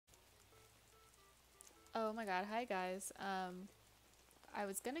Oh my god, hi guys. I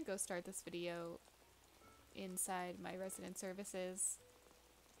was gonna go start this video inside my resident services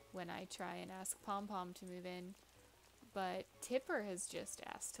when I try and ask Pom Pom to move in, but Tipper has just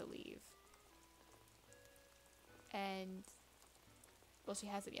asked to leave. And, well, she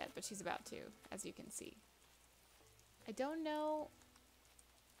hasn't yet, but she's about to, as you can see. I don't know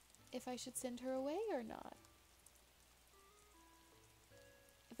if I should send her away or not.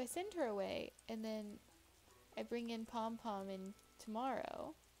 If I send her away and then I bring in Pom Pom in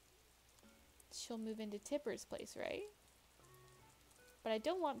tomorrow, she'll move into Tipper's place, right? But I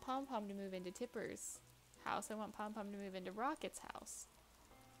don't want Pom Pom to move into Tipper's house. I want Pom Pom to move into Rocket's house.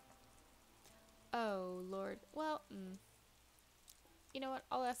 Oh, Lord. Well, you know what?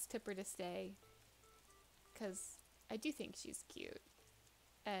 I'll ask Tipper to stay. Because I do think she's cute.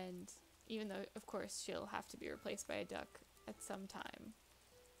 And even though, of course, she'll have to be replaced by a duck at some time,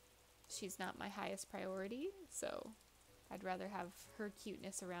 she's not my highest priority, so I'd rather have her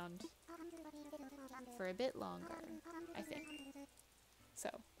cuteness around for a bit longer, I think. So,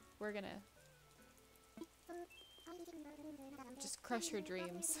 we're gonna just crush her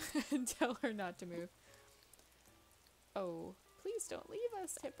dreams and tell her not to move. Oh, please don't leave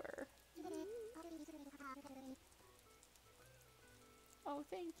us, Tipper. Oh,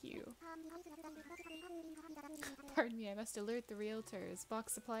 thank you. Pardon me, I must alert the realtors,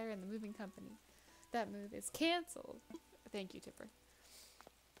 box supplier, and the moving company. That move is cancelled. Thank you, Tipper.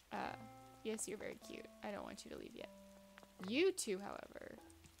 Yes, you're very cute. I don't want you to leave yet. You two, however,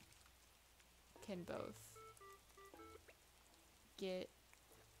 can both get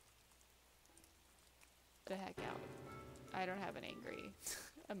the heck out. I don't have an angry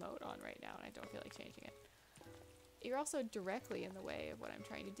emote on right now, and I don't feel like changing it. You're also directly in the way of what I'm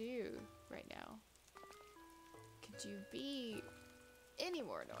trying to do right now. Could you be any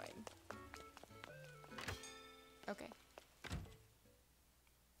more annoying? Okay.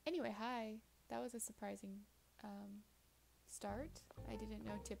 Anyway, hi. That was a surprising start. I didn't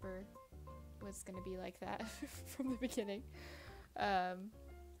know Tipper was gonna be like that from the beginning.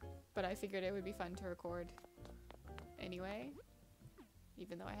 But I figured it would be fun to record anyway,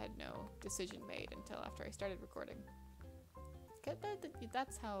 even though I had no decision made until after I started recording.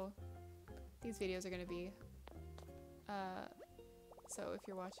 That's how these videos are gonna be. So if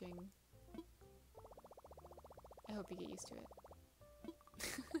you're watching, I hope you get used to it.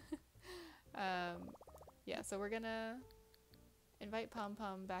 Yeah, so we're gonna invite Pom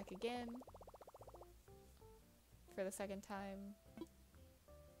Pom back again for the second time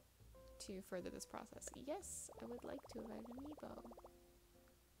to further this process. Yes, I would like to invite Amiibo.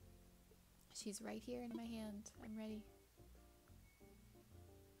 She's right here in my hand. I'm ready.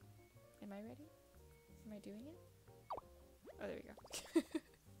 Am I ready? Am I doing it? Oh, there we go.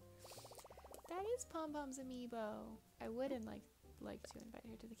 That is Pom Pom's Amiibo. I wouldn't like to invite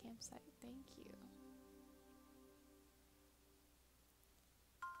her to the campsite. Thank you.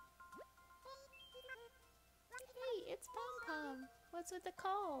 Hey, it's Pom Pom. What's with the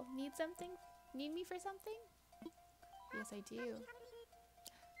call? Need something? Need me for something? Yes, I do.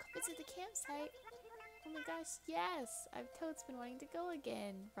 Come visit the campsite. Oh my gosh, yes! I've Toad's been wanting to go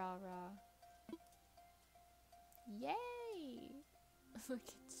again. Rah rah. Yay! Look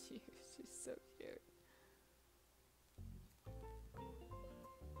at you. She's so cute.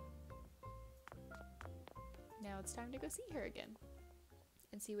 Now it's time to go see her again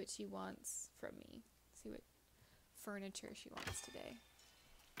and see what she wants from me. See what furniture she wants today.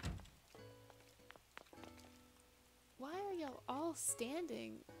 Why are y'all all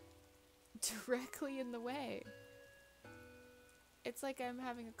standing directly in the way? It's like I'm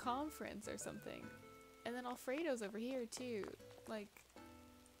having a conference or something. And then Alfredo's over here too. Like,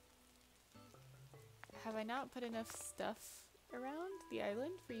 have I not put enough stuff around the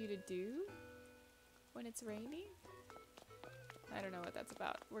island for you to do when it's raining? I don't know what that's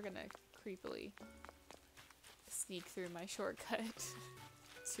about. We're gonna creepily sneak through my shortcut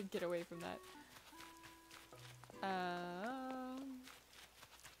to get away from that.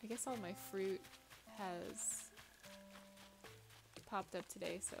 I guess all my fruit has popped up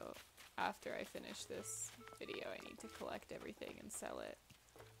today, so after I finish this video I need to collect everything and sell it.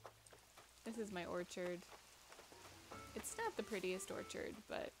 This is my orchard. It's not the prettiest orchard,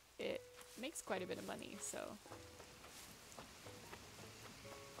 but it makes quite a bit of money, so.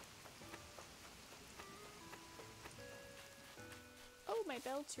 Oh, my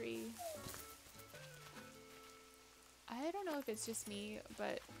bell tree. I don't know if it's just me,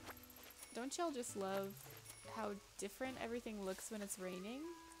 but don't y'all just love how different everything looks when it's raining?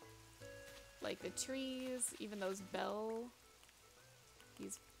 Like the trees, even these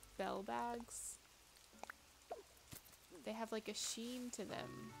bell bags. they have like a sheen to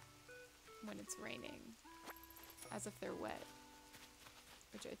them when it's raining, as if they're wet,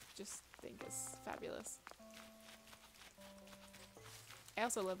 which I just think is fabulous. I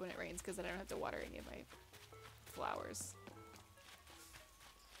also love when it rains because then I don't have to water any of my flowers.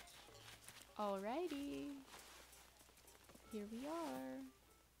 Alrighty, here we are.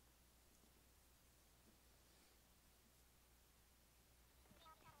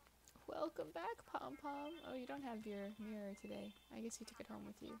 Welcome back, Pom Pom. Oh, you don't have your mirror today. I guess you took it home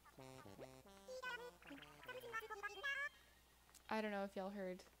with you. I don't know if y'all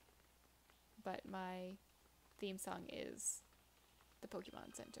heard, but my theme song is the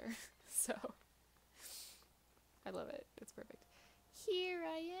Pokemon Center. So, I love it. It's perfect. Here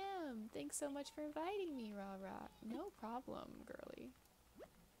I am! Thanks so much for inviting me, Rah Rah. No problem, girly.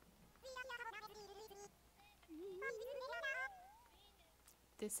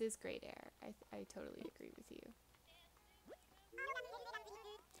 This is great air. I totally agree with you.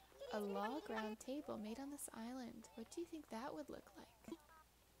 A log round table made on this island. What do you think that would look like?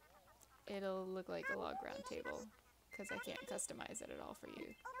 It'll look like a log round table, because I can't customize it at all for you.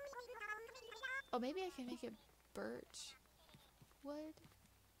 Oh, maybe I can make it birch wood?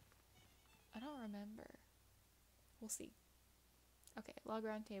 I don't remember. We'll see. Okay, log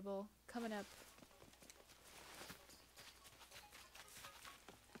round table coming up.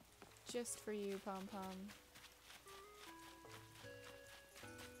 Just for you, Pom Pom.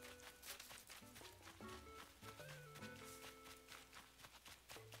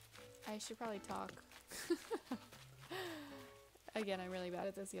 I should probably talk. Again, I'm really bad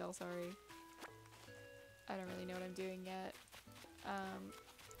at this, y'all, sorry. I don't really know what I'm doing yet.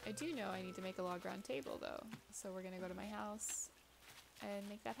 I do know I need to make a log round table, though. So we're gonna go to my house and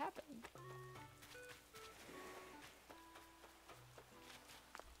make that happen.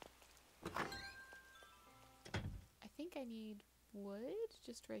 I think I need wood,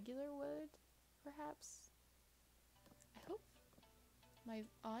 just regular wood, perhaps. I hope my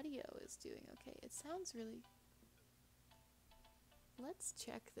audio is doing okay. It sounds really... Let's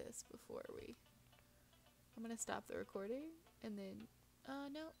check this before we... I'm gonna stop the recording and then...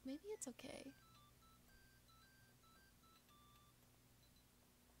 no, maybe it's okay.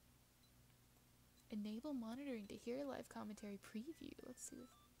 Enable monitoring to hear live commentary preview. Let's see.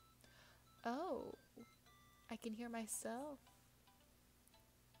 Oh, I can hear myself.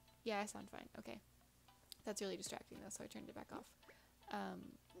 Yeah, I sound fine. Okay. That's really distracting though, so I turned it back off.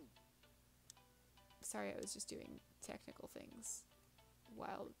 Sorry, I was just doing technical things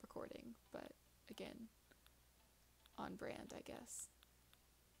while recording, but again, on brand, I guess.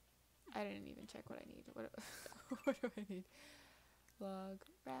 I didn't even check what I need. What, what do I need? Log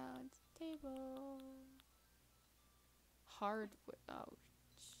round table. Hardwood. Oh,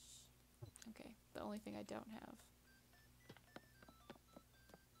 okay. The only thing I don't have.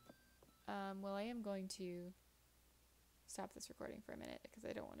 Well, I am going to stop this recording for a minute because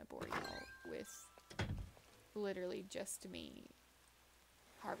I don't want to bore you all with literally just me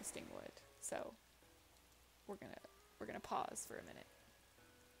harvesting wood. So we're gonna pause for a minute.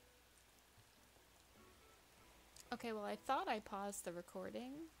 Okay, well, I thought I paused the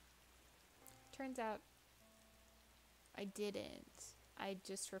recording. Turns out I didn't. I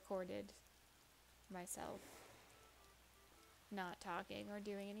just recorded myself not talking or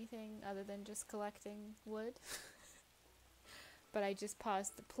doing anything other than just collecting wood. But I just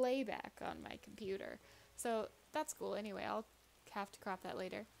paused the playback on my computer. So that's cool. Anyway, I'll have to crop that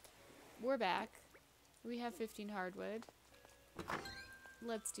later. We're back. We have 15 hardwood.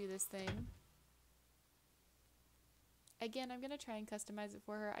 Let's do this thing. Again, I'm going to try and customize it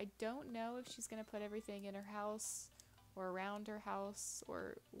for her. I don't know if she's going to put everything in her house or around her house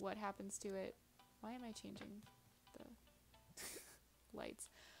or what happens to it. Why am I changing the lights?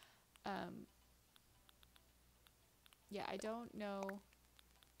 Yeah, I don't know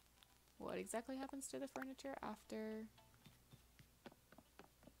what exactly happens to the furniture after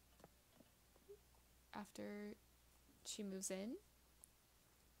she moves in,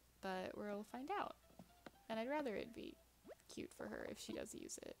 but we'll find out. And I'd rather it be cute for her if she does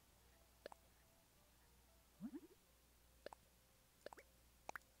use it.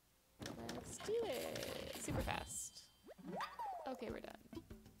 Let's do it! Super fast. Okay, we're done.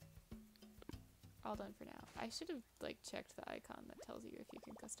 All done for now. I should have, like, checked the icon that tells you if you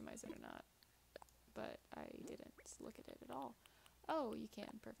can customize it or not. But I didn't look at it at all. Oh, you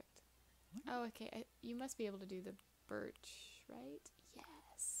can. Perfect. Oh, okay. You must be able to do the birch, right?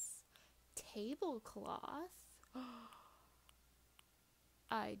 Yes. Tablecloth?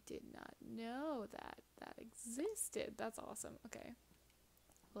 I did not know that existed. That's awesome. Okay.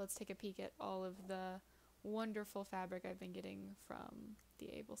 Well, let's take a peek at all of the wonderful fabric I've been getting from the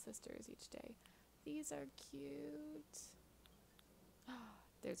Able Sisters each day. These are cute.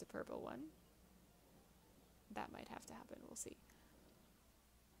 There's a purple one. That might have to happen. We'll see.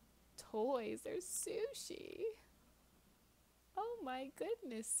 Toys. There's sushi. Oh my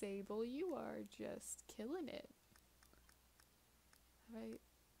goodness, Sable. You are just killing it.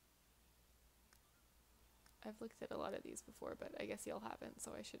 I've looked at a lot of these before, but I guess y'all haven't,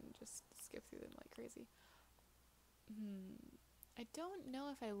 so I shouldn't just skip through them like crazy. I don't know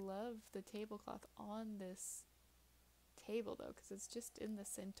if I love the tablecloth on this table, though, because it's just in the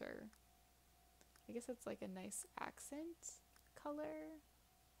center. I guess it's like a nice accent color.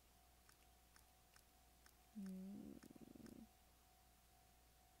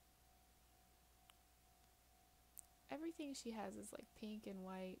 Everything she has is like pink and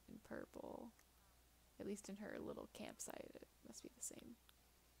white and purple. At least in her little campsite, it must be the same.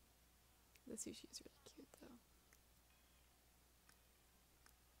 The sushi is really cute, though.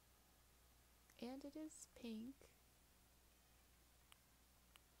 And it is pink.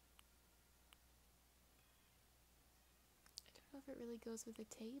 I don't know if it really goes with the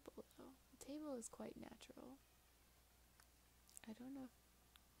table, though. The table is quite natural. I don't know if...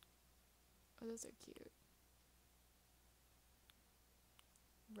 Oh, those are cute.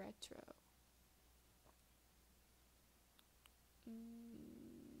 Retro.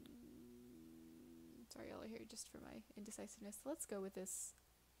 Sorry, y'all are here just for my indecisiveness. Let's go with this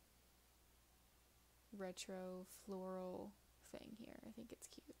retro floral thing here. I think it's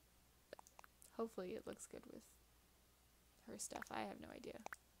cute. Hopefully it looks good with her stuff. I have no idea.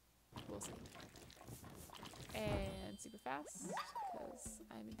 We'll see. And super fast, because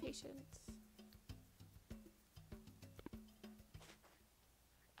I'm impatient.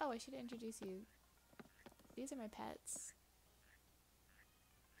 Oh, I should introduce you. These are my pets.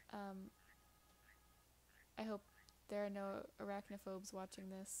 I hope there are no arachnophobes watching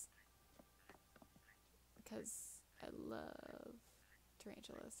this, because I love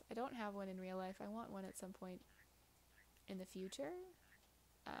tarantulas. I don't have one in real life. I want one at some point in the future,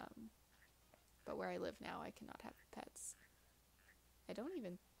 but where I live now I cannot have pets. I don't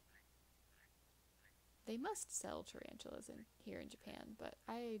even... They must sell tarantulas here in Japan, but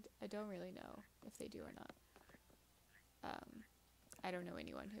I don't really know if they do or not. I don't know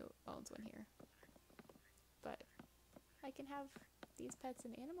anyone who owns one here. But I can have these pets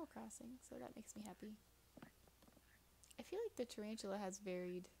in Animal Crossing, so that makes me happy. I feel like the tarantula has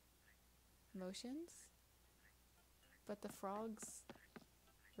varied motions, but the frog's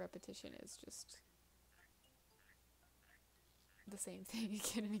repetition is just the same thing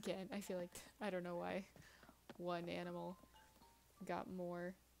again and again. I feel like, I don't know why one animal got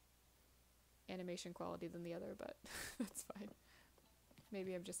more animation quality than the other, but that's fine.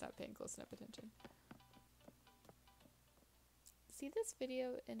 Maybe I'm just not paying close enough attention. See, this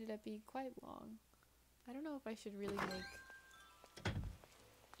video ended up being quite long. I don't know if I should really make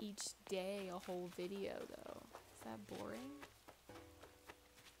each day a whole video, though. Is that boring?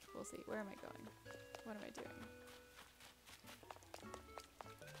 We'll see. Where am I going? What am I doing?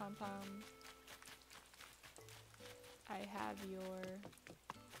 Pom-pom. I have your...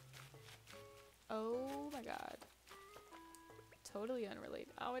 Oh my god. Totally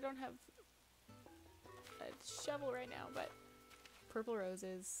unrelated. Oh, I don't have a shovel right now, but purple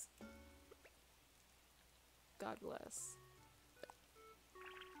roses. God bless.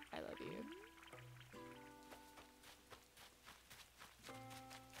 I love you.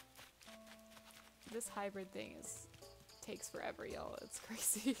 This hybrid thing takes forever, y'all. It's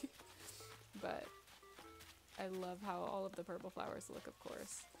crazy. But I love how all of the purple flowers look, of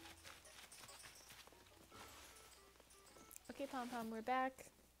course. Okay, Pom-Pom, we're back.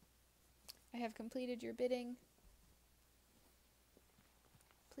 I have completed your bidding.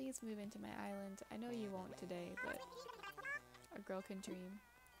 Please move into my island. I know you won't today, but a girl can dream.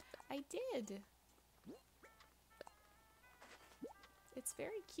 I did! It's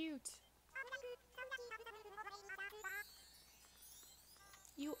very cute.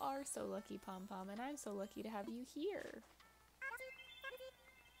 You are so lucky, Pom-Pom, and I'm so lucky to have you here.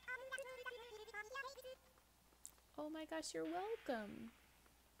 Oh my gosh, you're welcome.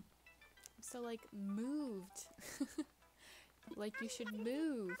 I'm so, like, moved. Like you should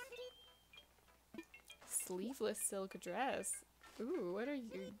move. Sleeveless silk dress. Ooh, what are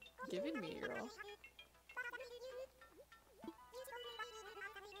you giving me, girl?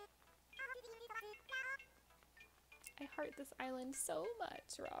 I heart this island so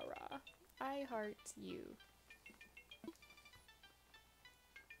much, rah-rah. I heart you.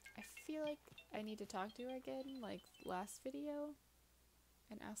 I feel like I need to talk to her again, like last video,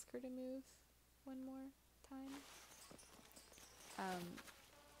 and ask her to move one more. time.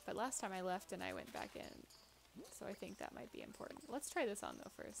 But last time I left and I went back in, so I think that might be important. Let's try this on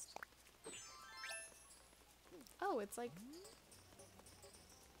though first. Oh, it's like...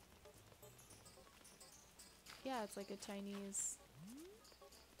 Yeah, it's like a Chinese...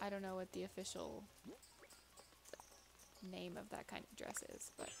 I don't know what the official name of that kind of dress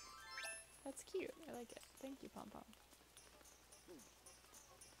is, but that's cute. I like it. Thank you, Pom Pom.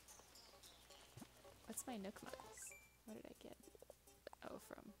 What's my Nook Mugs? What did I get? Oh,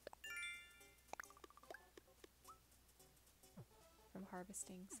 from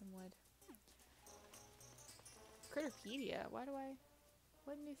harvesting some wood. Critterpedia. Why do I...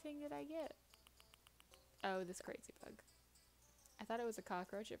 What new thing did I get? Oh, this crazy bug. I thought it was a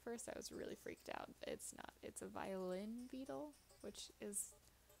cockroach at first. I was really freaked out. It's not. It's a violin beetle, which is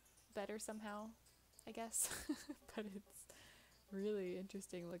better somehow, I guess. But it's really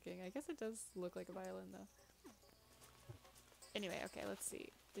interesting looking. I guess it does look like a violin though. Anyway, okay, let's see.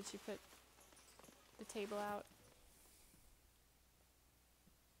 Did she put the table out?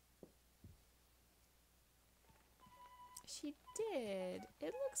 She did.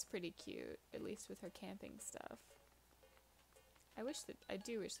 It looks pretty cute, at least with her camping stuff. I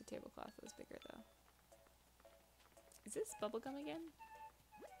do wish the tablecloth was bigger though. Is this bubblegum again?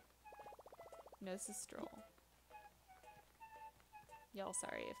 No, this is Stroll. Y'all,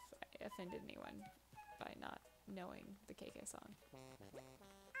 sorry if I offended anyone by not knowing the KK song.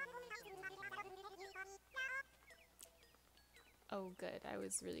 Oh, good. I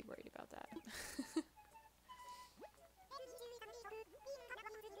was really worried about that.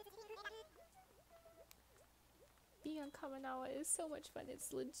 Being on Kamonawa is so much fun.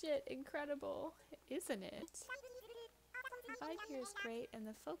 It's legit incredible, isn't it? The vibe here is great, and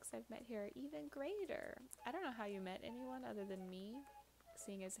the folks I've met here are even greater. I don't know how you met anyone other than me,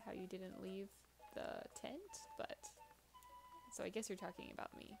 seeing as how you didn't leave the tent, but... So I guess you're talking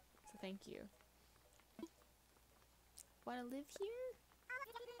about me, so thank you. Wanna live here?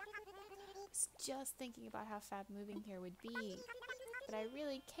 I was just thinking about how fab moving here would be, but I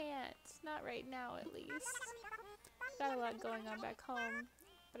really can't. Not right now, at least. Got a lot going on back home,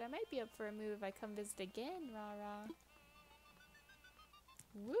 but I might be up for a move if I come visit again, rah-rah.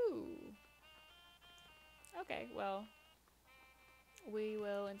 Woo! Okay, well, we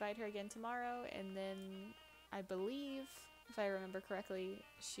will invite her again tomorrow, and then I believe, if I remember correctly,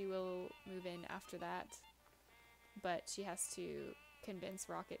 she will move in after that, but she has to convince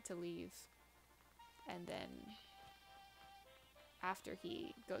Rocket to leave, and then after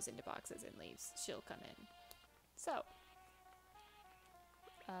he goes into boxes and leaves, she'll come in. So,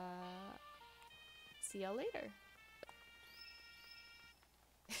 see y'all later.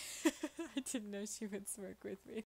 I didn't know she would smirk with me.